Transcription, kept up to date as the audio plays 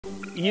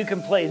You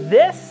can play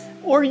this,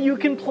 or you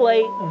can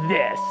play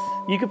this.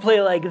 You can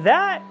play like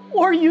that,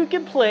 or you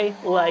can play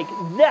like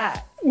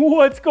that.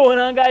 What's going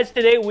on, guys?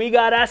 Today we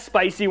got a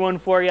spicy one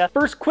for you.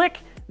 First, quick,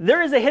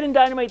 there is a hidden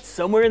dynamite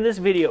somewhere in this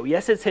video.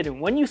 Yes, it's hidden.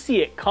 When you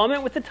see it,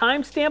 comment with the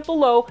timestamp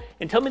below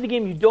and tell me the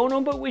game you don't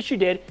own but wish you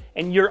did,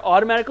 and you're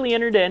automatically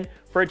entered in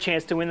for a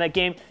chance to win that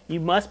game. You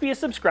must be a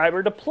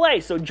subscriber to play,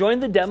 so join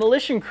the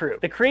demolition crew.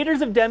 The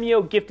creators of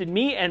Demeo gifted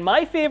me and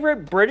my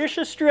favorite British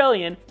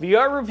Australian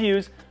VR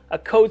reviews a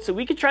code so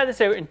we could try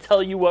this out and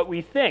tell you what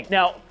we think.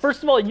 Now,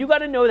 first of all, you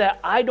gotta know that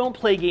I don't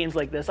play games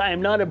like this. I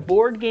am not a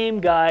board game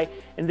guy,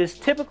 and this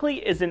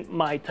typically isn't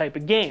my type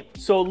of game.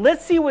 So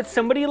let's see what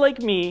somebody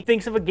like me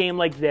thinks of a game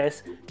like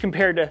this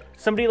compared to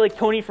somebody like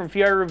Tony from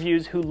VR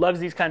Reviews who loves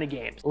these kind of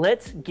games.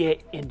 Let's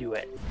get into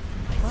it.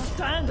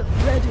 Stand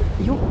ready.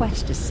 Your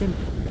quest is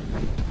simple.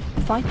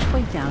 Fight your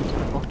way down to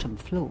the bottom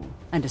floor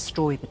and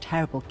destroy the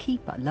terrible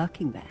keeper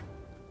lurking there.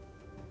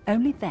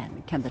 Only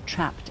then can the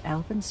trapped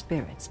elven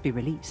spirits be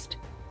released.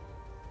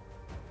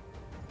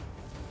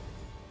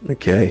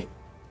 Okay.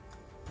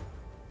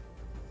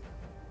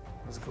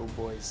 Let's go,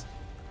 boys.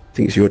 I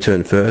think it's your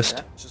turn first.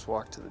 Yeah, just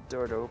walk to the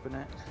door to open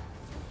it.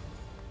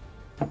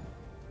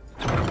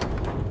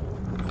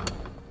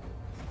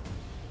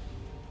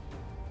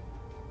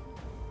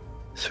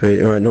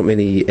 Sweet. Alright, not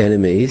many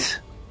enemies,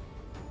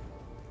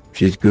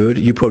 which is good.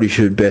 You probably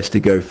should best to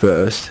go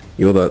first.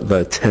 You're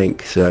the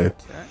tank, so... Okay,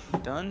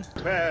 done.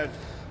 Bad.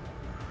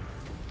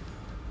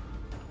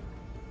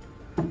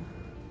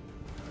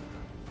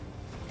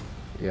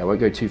 Yeah, I won't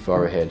go too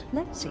far ahead.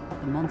 Let's see what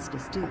the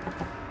monsters do.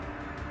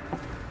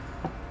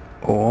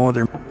 Oh,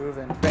 they're...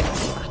 Moving. They're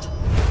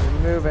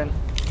moving.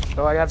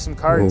 Oh, I have some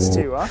cards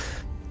too, huh?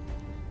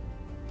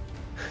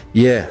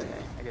 Yeah. Okay,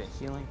 I got a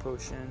healing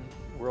potion,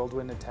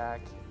 whirlwind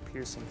attack,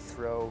 piercing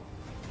throw,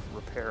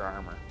 repair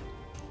armor.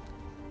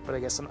 But I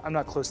guess I'm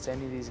not close to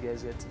any of these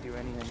guys yet to do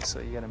anything, so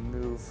you gotta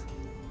move.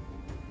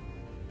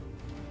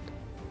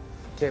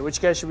 Okay, which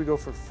guy should we go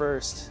for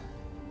first?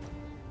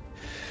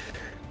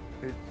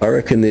 I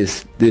reckon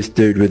this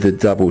dude with the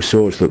double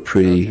swords look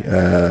pretty,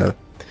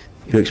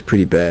 he looks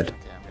pretty bad. Okay,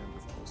 I'm gonna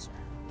move closer.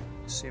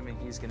 Assuming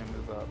he's gonna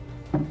move up.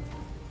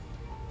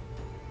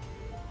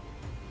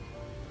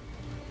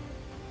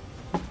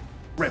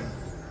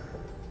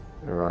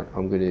 Alright,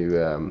 I'm going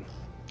to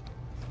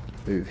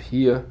move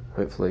here.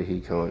 Hopefully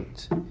he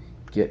can't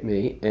get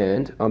me.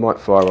 And I might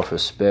fire off a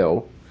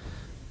spell.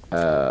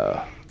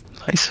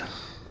 Nice.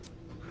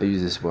 I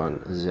use this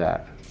one,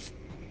 Zap.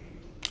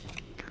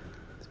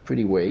 It's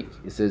pretty weak.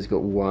 It says it's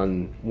got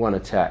one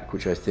attack,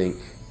 which I think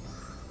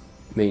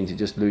means it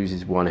just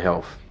loses 1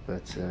 health.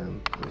 But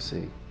we'll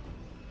see.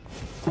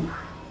 There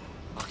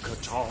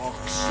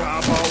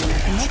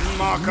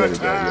we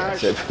go, yeah.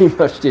 So it pretty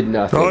much did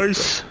nothing.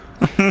 Nice.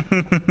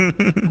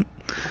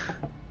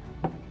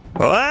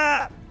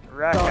 Ah!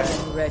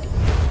 Racket. Ready.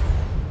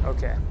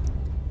 Okay.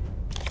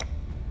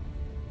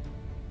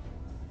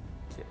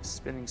 Okay,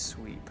 spinning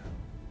sweep.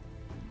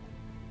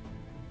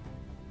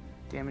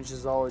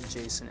 Damages all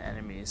adjacent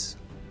enemies.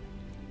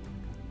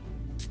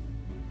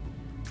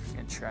 I'm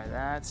gonna try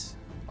that.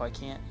 Oh, I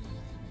can't.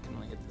 I can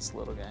only hit this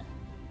little guy.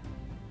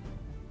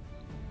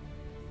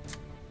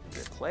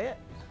 Did I play it?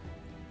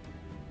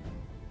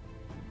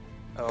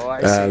 Oh,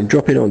 I see.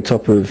 Drop it on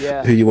top of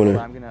who you want to...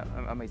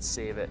 I might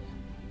save it.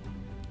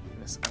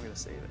 I'm gonna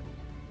save it.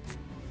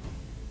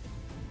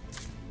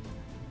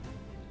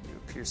 Do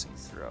a piercing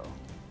throw.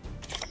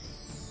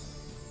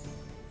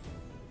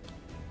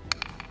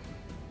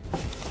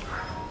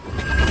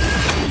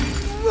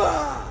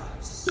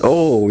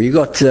 Oh, you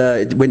got...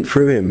 it went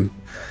through him.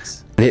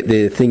 Nice. And hit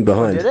the thing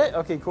behind. Did it?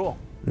 Okay, cool.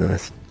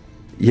 Nice.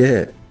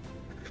 Yeah.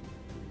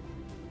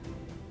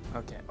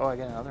 Okay. Oh, I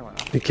got another one.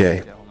 Okay.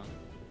 Hold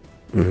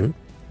on. Mm-hmm.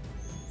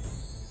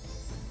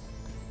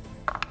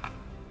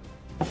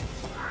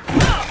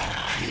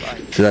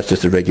 So that's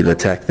just a regular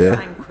attack there.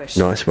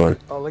 Nice one.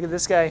 Oh, look at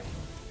this guy.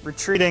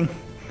 Retreating.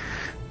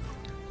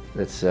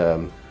 Let's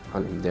hunt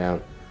him down.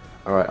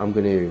 Alright, I'm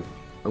gonna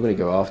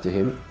go after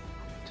him.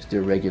 Just do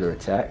a regular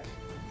attack.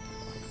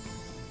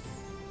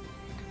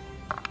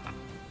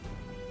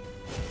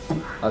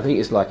 I think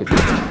it's like a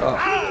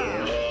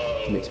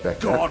didn't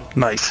expect that.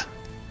 Nice.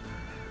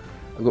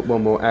 I've got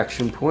one more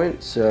action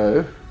point,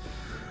 so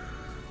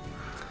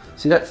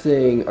see that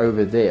thing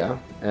over there.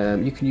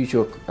 You can use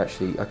your I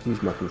can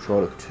use my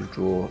controller to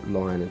draw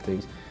line and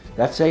things.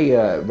 That's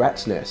a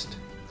rat's nest.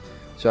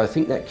 So I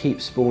think that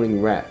keeps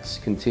spawning rats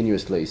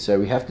continuously. So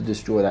we have to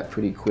destroy that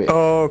pretty quick.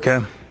 Oh, okay.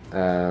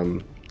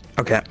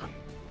 Okay.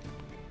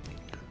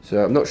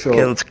 So I'm not sure.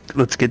 Okay,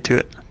 let's get to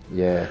it.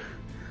 Yeah.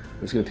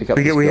 I'm just gonna pick up.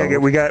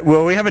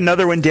 We have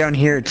another one down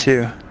here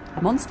too.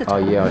 Monster Oh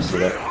yeah, I see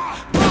that.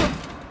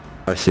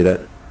 I see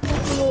that.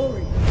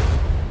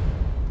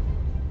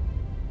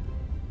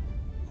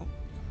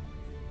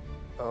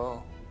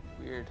 Oh,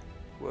 weird.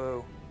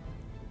 Whoa.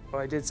 Oh,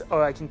 I did.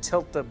 Oh, I can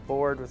tilt the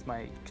board with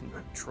my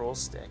control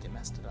stick. It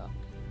messed it up.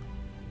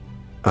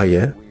 Oh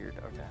yeah. Weird.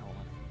 Okay, hold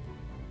on.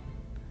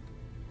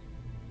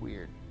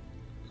 Weird.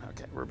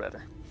 Okay, we're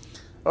better.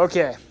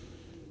 Okay.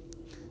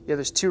 Yeah,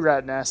 there's 2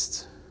 rat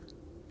nests.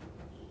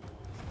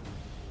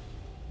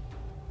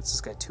 What's this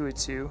guy? 2 of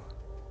 2.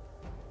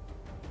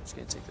 I'm just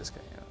gonna take this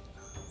guy out.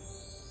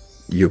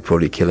 You'll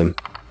probably kill him.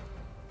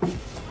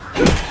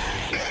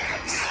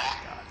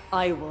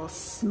 I will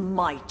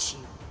smite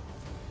you.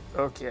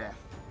 Okay.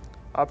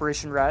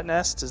 Operation Rat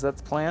Nest, is that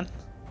the plan?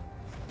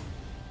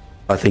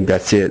 I think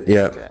that's it,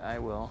 yeah. Okay, I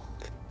will.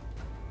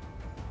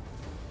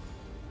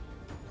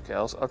 Okay,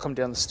 I'll come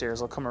down the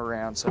stairs. I'll come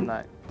around so I'm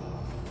not...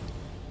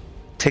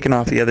 Taking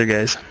off the other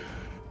guys.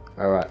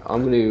 Alright,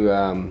 I'm going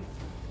to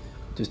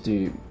just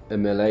do a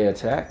melee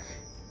attack.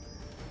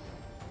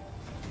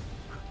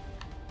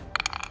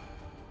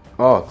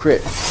 Oh,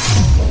 crit.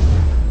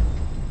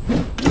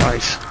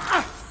 Nice.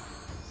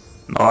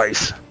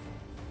 Nice.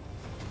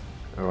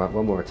 Alright,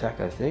 one more attack,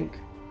 I think.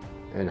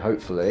 And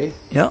hopefully,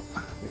 Yep.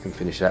 we can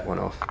finish that one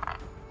off.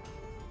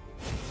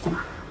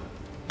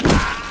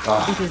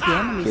 It is the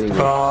enemy's Kidding me.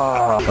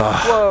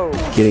 Oh,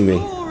 Whoa! Kidding me.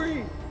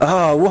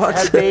 oh what?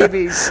 Had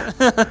babies!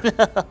 No.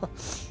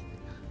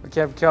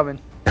 Okay, I'm coming.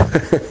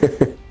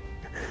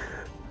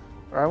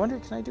 Or I wonder,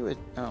 can I do it?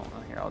 Oh,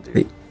 well, here, I'll do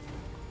it.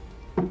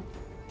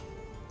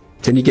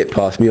 Can you get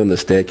past me on the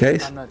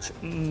staircase? I'm not sure.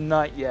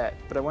 Not yet,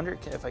 but I wonder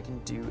if I can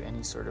do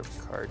any sort of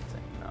card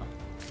thing. No.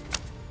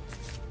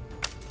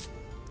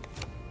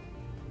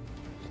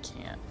 I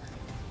can't.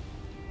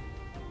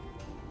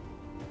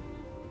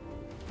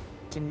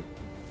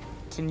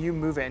 Can you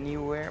move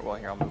anywhere? Well,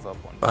 here, I'll move up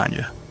one. Behind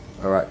you.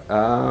 Alright,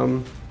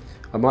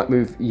 I might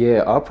move,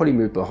 yeah, I'll probably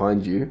move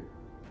behind you.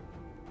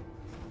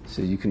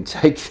 So you can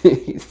take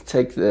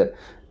the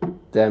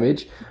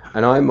damage.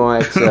 And I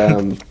might,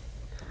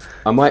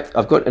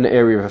 I've got an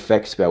area of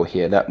effect spell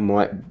here. That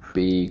might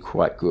be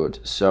quite good.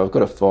 So I've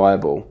got a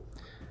fireball.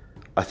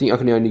 I think I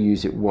can only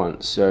use it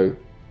once, so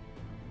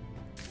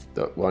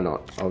why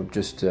not? I'll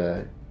just...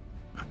 It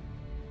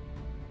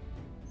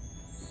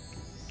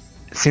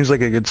seems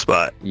like a good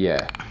spot.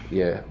 yeah.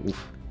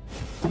 Oof.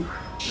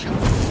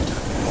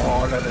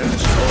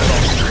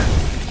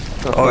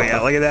 Oh yeah,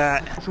 look at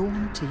that.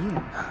 drawn to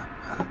you.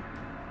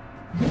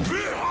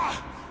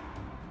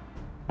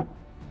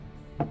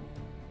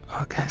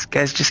 Oh,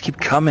 guys just keep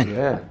coming.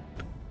 Yeah.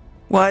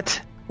 What?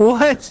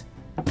 What?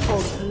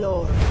 For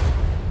glory.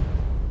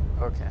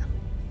 Okay.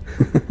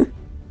 Get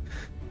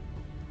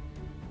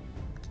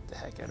the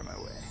heck out of my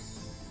way.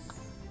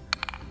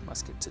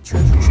 Must get to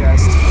treasure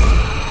chest.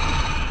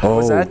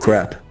 Oh, that?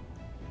 crap.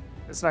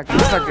 It's not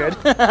good. It's not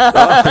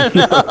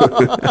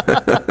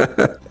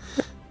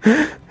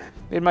good.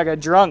 Made my guy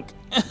drunk.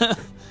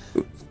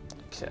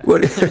 Okay.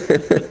 What?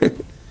 Okay.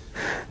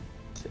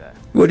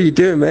 What are you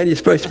doing, man? You're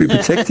supposed to be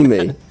protecting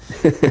me.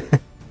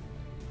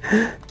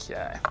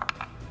 Okay.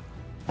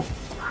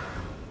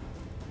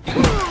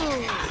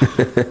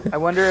 I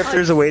wonder if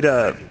There's a way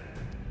to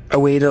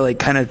like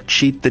kind of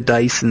cheat the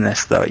dice in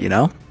this though, you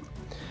know?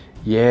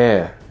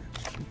 Yeah.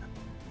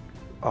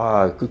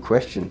 Ah, good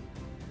question.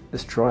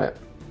 Let's try it.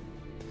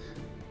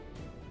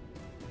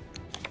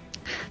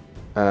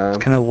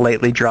 Kind of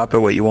lightly drop it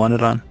what you want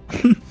it on.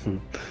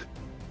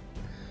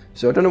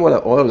 So I don't know what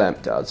an oil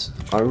lamp does.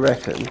 I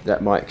reckon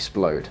that might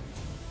explode.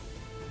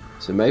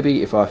 So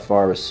maybe if I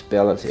fire a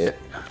spell at it,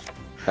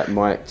 that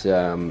might...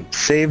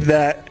 Save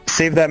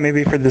that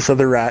maybe for this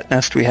other rat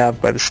nest we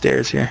have by the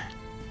stairs here.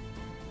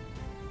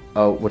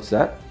 Oh, what's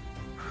that?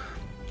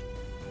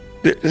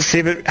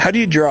 Save it. How do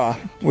you draw?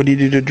 What do you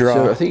do to draw?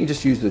 So I think you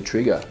just use the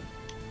trigger.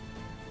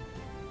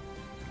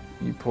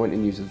 You point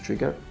and use the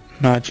trigger.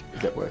 Not.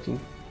 Is that working?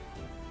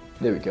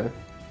 There we go.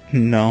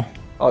 No.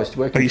 Oh, it's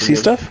working. Oh, you for see me.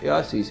 stuff? Yeah,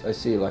 I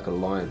see like a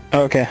line.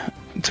 Oh, okay.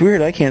 It's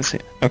weird. I can't see.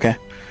 Okay.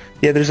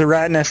 Yeah, there's a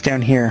rat nest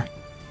down here.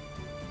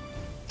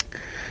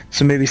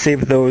 So maybe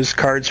save those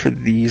cards for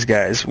these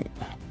guys.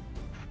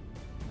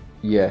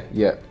 Yeah.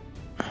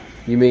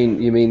 You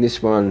mean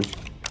this one?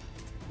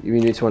 You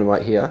mean this one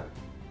right here?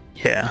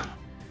 Yeah.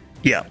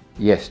 Yeah.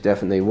 Yes,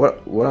 definitely.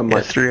 What I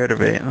might... Yeah, 3 out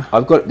of 8.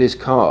 I've got this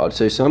card.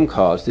 So some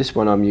cards, this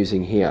one I'm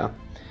using here,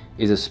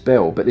 is a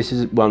spell, but this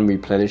is one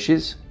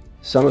replenishes.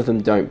 Some of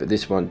them don't, but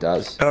this one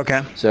does.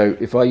 Okay. So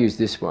if I use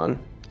this one,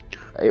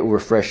 it will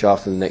refresh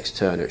after the next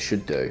turn. It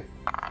should do.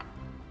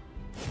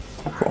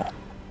 Cool.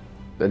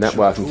 And that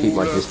way I can keep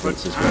my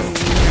distance as well.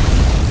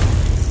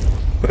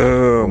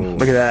 Boom.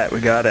 Look at that. We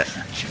got it.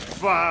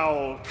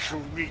 Foul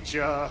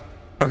creature.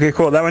 Okay,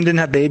 cool. That one didn't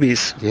have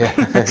babies.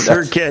 Yeah.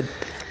 Sir kid.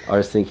 I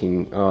was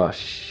thinking, I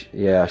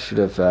should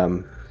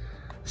have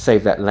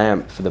saved that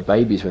lamp for the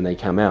babies when they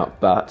come out,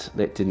 but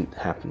that didn't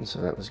happen,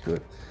 so that was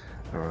good.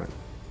 All right.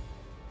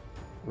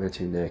 Where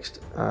to next?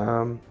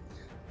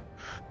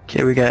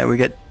 Okay, we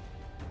got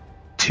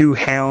 2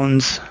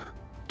 hounds.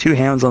 2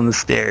 hounds on the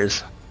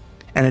stairs.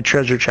 And a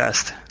treasure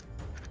chest.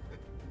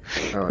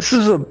 All right. This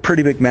is a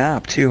pretty big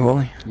map too,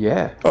 holy.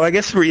 Yeah, Oh, I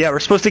guess we're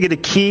supposed to get a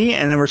key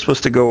and then we're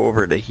supposed to go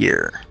over to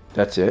here.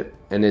 that's it.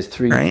 And there's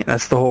 3. Right?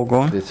 That's the whole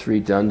goal. The 3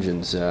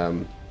 dungeons.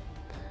 So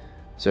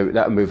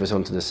that will move us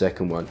on to the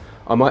second one.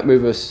 I might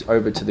move us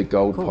over to the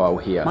gold Cool. pile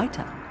here. My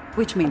turn,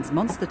 which means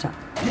monster turn.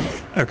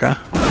 Okay.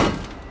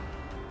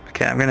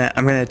 Okay, I'm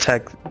gonna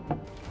attack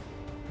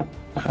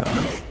Take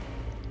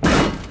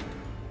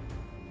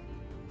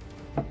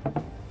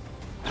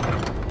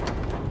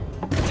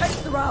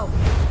the round.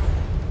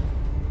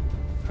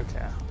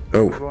 Okay.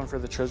 Oh. We're going for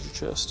the treasure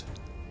chest.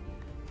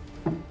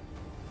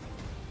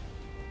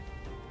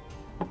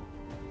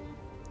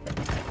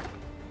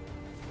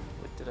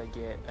 What did I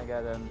get? I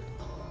got a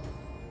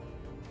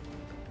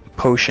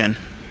Potion.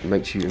 It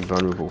makes you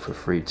invulnerable for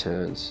 3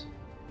 turns.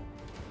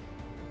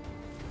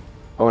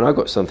 Oh, and I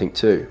got something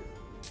too.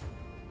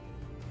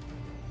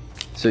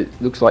 So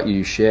it looks like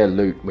you share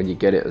loot when you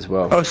get it as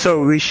well. Oh,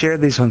 so we share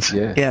these ones.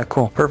 Yeah. Yeah,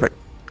 cool. Perfect.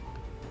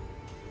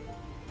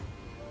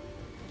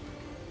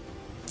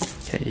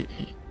 Okay,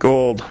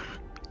 gold.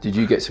 Did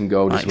you get some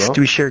gold Nice. as well? Do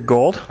we share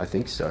gold? I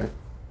think so.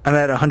 I'm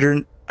at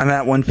 100. I'm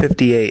at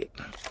 158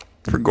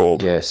 for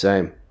gold. Yeah,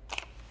 same.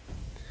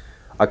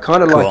 I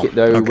kind of Cool. like it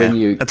though Okay,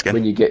 when that's good.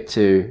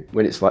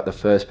 when it's like the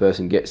first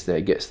person gets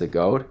there gets the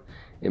gold.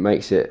 It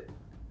makes it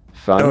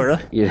fun. Oh,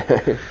 really?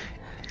 Yeah.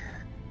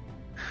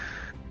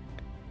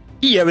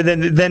 Yeah, but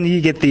then you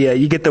get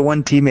the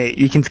one teammate.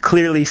 You can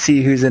clearly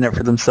see who's in it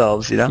for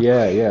themselves. You know.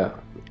 Yeah, yeah.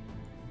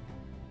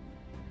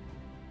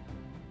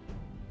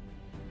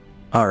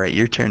 All right,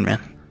 your turn, man.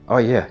 Oh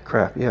yeah,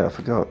 crap. Yeah, I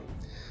forgot.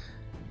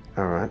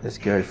 All right, let's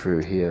go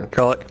through here.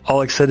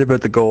 All excited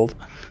about the gold.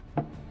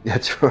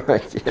 That's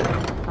right. Yeah.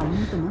 I'll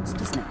move the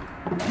monsters now.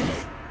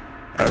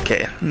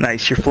 Okay,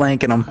 nice. You're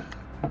flanking them.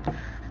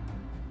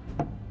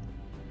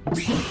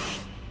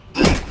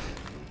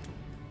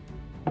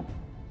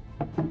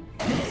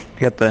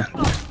 Got the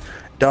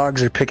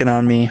dogs are picking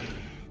on me.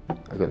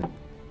 I got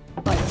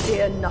I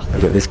fear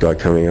nothing. this guy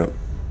coming up.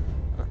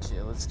 Okay,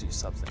 let's do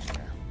something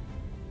here.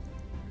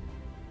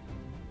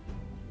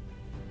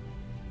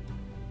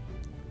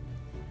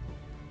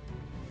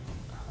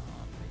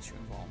 Makes you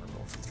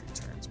invulnerable for 3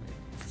 turns, maybe.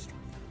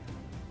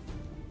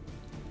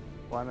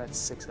 Well, I'm at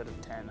 6 out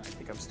of 10. I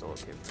think I'm still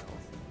okay with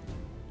health.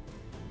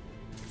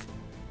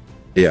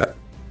 Yeah.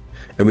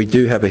 And we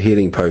do have a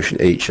healing potion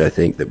each, I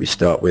think, that we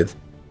start with.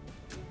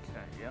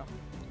 Okay, yeah.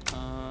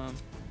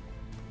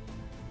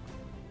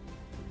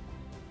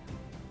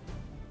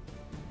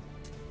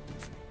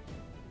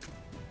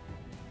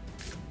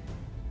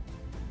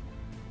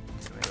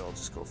 So maybe I'll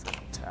just go for an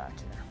attack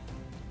here.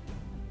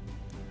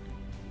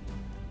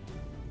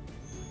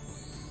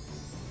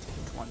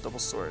 Take 1 double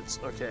swords.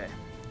 Okay.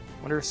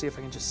 Wonder see if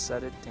I can just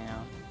set it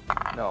down.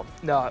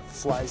 No, it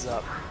flies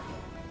up.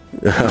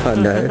 Oh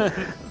no.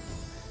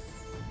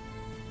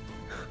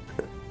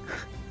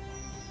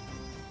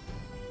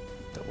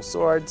 Double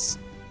swords.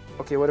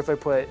 Okay, what if I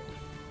put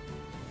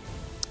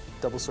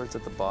double swords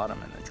at the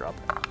bottom and then drop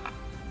it?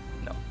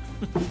 No.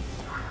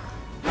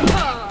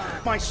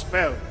 My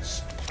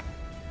spells.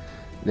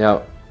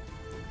 Now,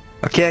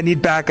 Okay, I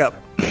need backup.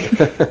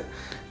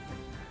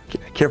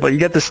 Careful, you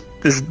got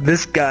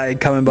this guy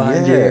coming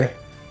behind you.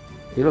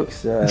 He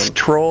looks. This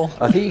troll.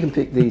 I think you can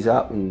pick these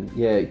up, and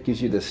yeah, it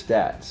gives you the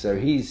stats. So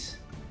he's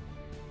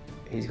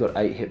got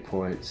 8 hit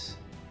points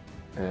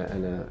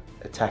and an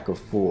attack of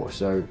 4.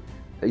 So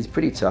he's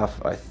pretty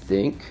tough, I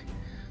think.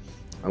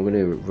 I'm going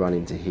to run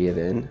into here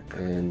then,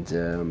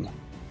 and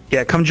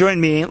Yeah, come join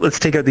me. Let's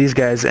take out these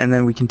guys, and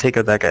then we can take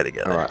out that guy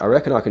together. all right. I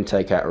reckon I can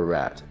take out a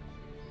rat.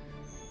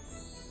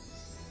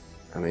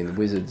 I mean, the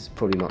wizard's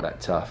probably not that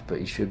tough, but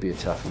he should be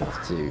tough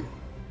enough to.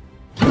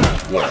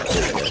 Yeah,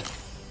 there we go.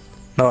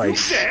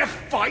 Nice. Dare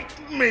fight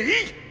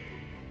me?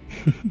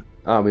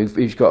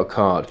 We've got a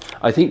card.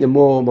 I think the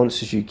more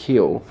monsters you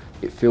kill,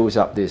 it fills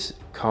up this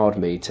card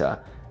meter,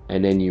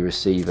 and then you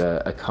receive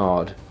a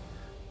card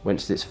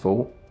once it's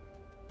full.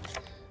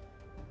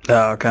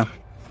 Oh, okay.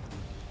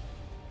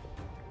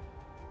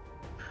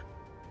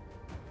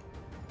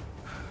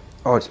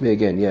 Oh, it's me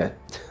again, yeah.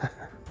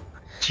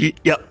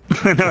 Yep.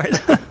 No worries.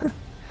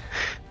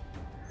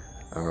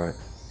 Alright,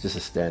 just a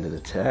standard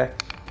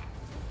attack.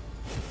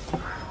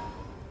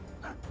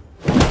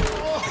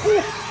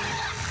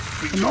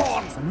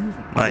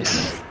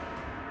 Nice.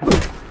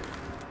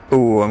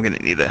 Oh, I'm gonna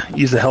need to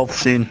use the health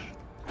soon.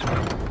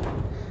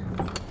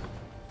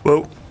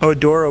 Whoa! Oh, a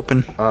door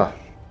open. Ah.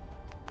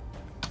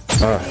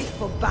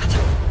 For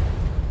battle.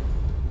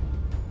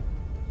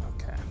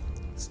 Okay.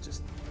 Let's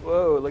just.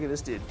 Whoa, look at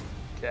this dude.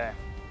 Okay.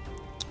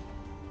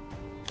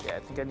 Yeah, I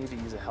think I need to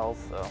use a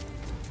health though.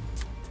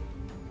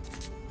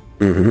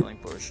 Healing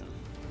potion.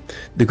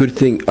 The good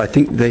thing, I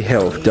think the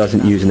health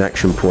doesn't use an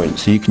action point,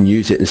 so you can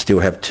use it and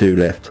still have 2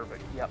 left.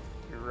 Perfect. Yep,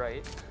 you're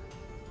right.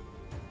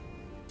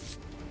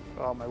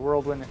 Oh, my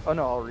whirlwind. Oh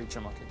no, I'll reach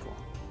him. Okay, cool.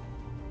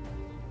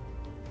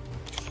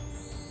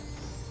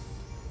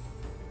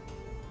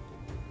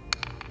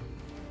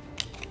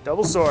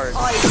 Double sword.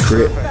 I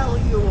Crit. spell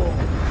you all.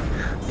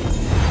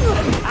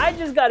 I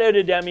just got out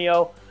of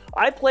Demeo.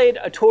 I played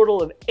a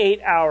total of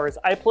 8 hours.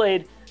 I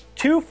played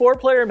 2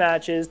 4-player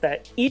matches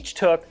that each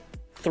took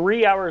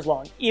 3 hours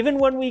long. Even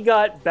when we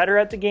got better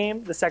at the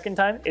game the second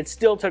time, it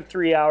still took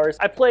 3 hours.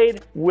 I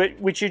played,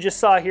 which you just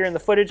saw here in the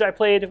footage, I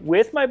played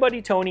with my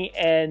buddy Tony,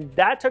 and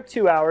that took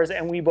 2 hours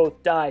and we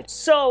both died.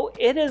 So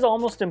it is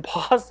almost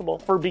impossible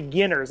for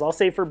beginners, I'll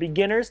say for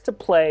beginners, to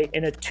play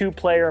in a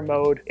 2-player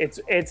mode.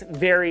 It's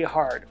very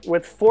hard.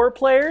 With 4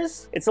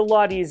 players, it's a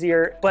lot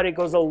easier, but it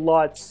goes a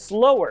lot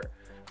slower.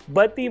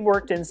 But they've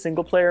worked in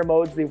single-player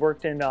modes, they've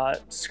worked in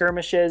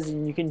skirmishes,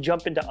 and you can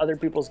jump into other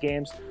people's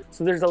games.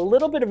 So there's a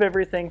little bit of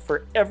everything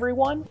for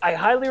everyone. I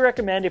highly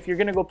recommend, if you're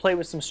gonna go play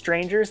with some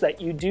strangers,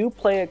 that you do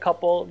play a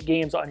couple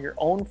games on your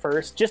own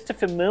first, just to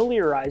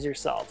familiarize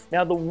yourself.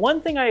 Now, the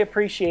one thing I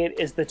appreciate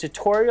is the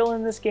tutorial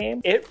in this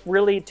game. It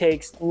really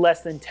takes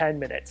less than 10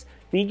 minutes.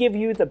 They give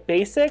you the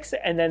basics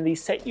and then they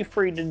set you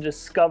free to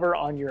discover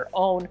on your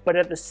own, but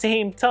at the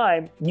same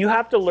time, you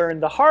have to learn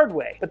the hard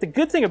way. But the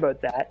good thing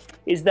about that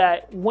is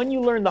that when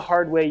you learn the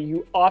hard way,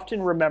 you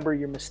often remember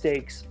your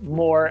mistakes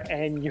more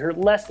and you're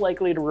less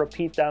likely to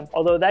repeat them.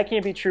 Although that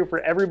can't be true for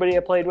everybody I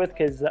played with,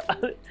 because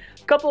a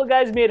couple of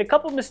guys made a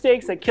couple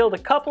mistakes that killed a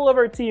couple of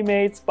our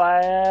teammates,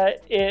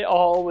 but it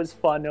all was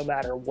fun no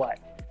matter what.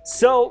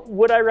 So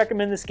would I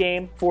recommend this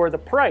game for the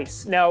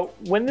price? Now,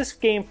 when this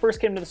game first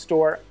came to the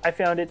store, I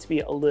found it to be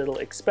a little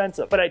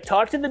expensive, but I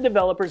talked to the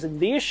developers and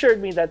they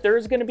assured me that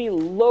there's gonna be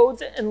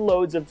loads and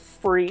loads of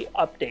free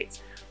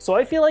updates. So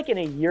I feel like in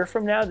a year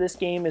from now, this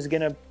game is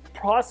gonna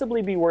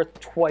possibly be worth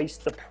twice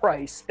the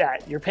price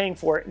that you're paying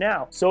for it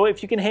now. So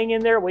if you can hang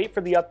in there, wait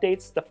for the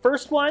updates. The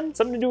first one,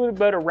 something to do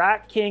about a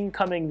rat king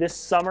coming this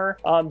summer.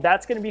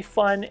 That's gonna be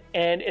fun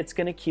and it's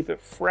gonna keep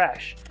it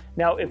fresh.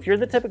 Now, if you're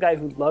the type of guy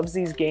who loves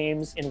these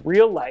games in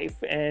real life,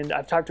 and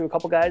I've talked to a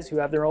couple guys who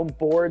have their own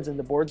boards and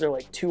the boards are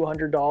like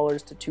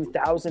 $200 to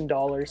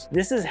 $2,000,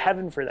 this is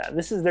heaven for them.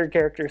 This is their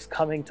characters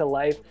coming to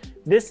life.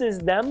 This is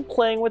them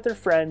playing with their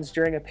friends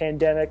during a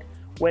pandemic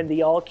when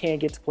they all can't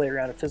get to play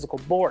around a physical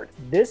board.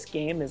 This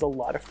game is a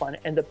lot of fun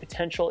and the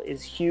potential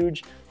is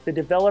huge. The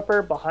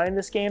developer behind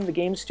this game, the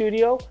game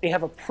studio, they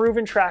have a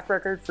proven track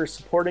record for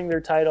supporting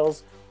their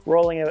titles,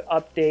 rolling out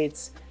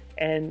updates,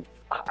 and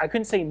I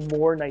couldn't say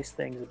more nice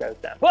things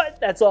about them. But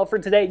that's all for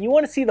today. You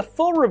want to see the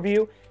full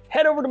review,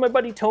 head over to my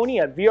buddy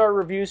Tony at VR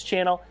Reviews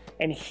channel,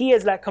 and he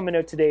has that coming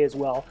out today as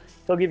well.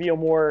 He'll give you a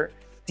more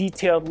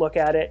detailed look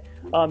at it.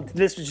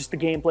 This was just the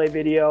gameplay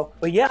video.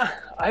 But yeah,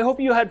 I hope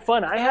you had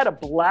fun. I had a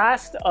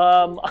blast.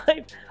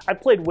 I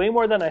played way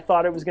more than I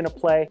thought I was gonna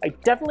play. I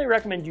definitely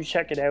recommend you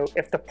check it out.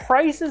 If the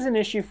price is an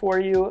issue for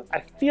you, I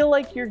feel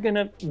like you're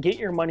gonna get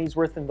your money's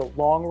worth in the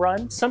long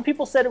run. Some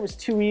people said it was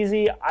too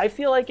easy. I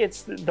feel like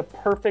it's the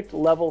perfect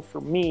level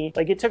for me.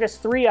 Like, it took us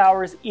 3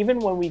 hours even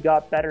when we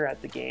got better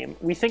at the game.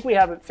 We think we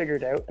have it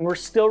figured out and we're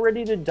still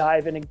ready to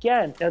dive in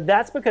again. Now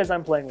that's because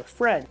I'm playing with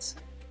friends.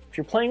 If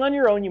you're playing on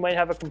your own, you might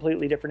have a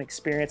completely different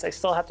experience. I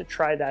still have to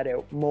try that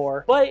out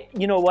more. But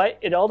you know what?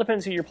 It all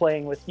depends who you're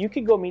playing with. You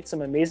could go meet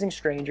some amazing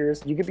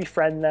strangers, you could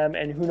befriend them,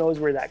 and who knows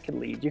where that could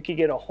lead. You could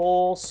get a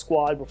whole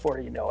squad before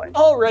you know it.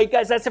 All right,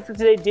 guys, that's it for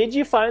today. Did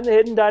you find the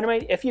hidden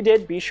dynamite? If you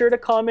did, be sure to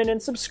comment and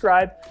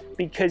subscribe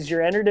because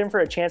you're entered in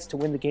for a chance to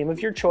win the game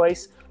of your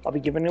choice. I'll be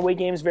giving away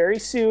games very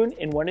soon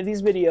in one of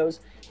these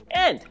videos.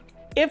 And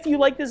if you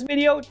like this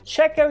video,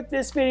 check out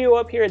this video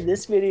up here.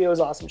 This video is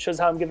awesome. It shows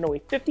how I'm giving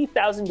away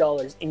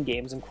 $50,000 in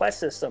games and quest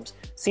systems.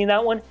 Seen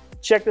that one?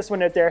 Check this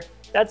one out there.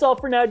 That's all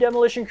for now,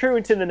 Demolition Crew.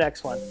 Until the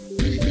next one.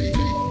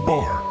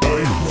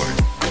 Dynamite.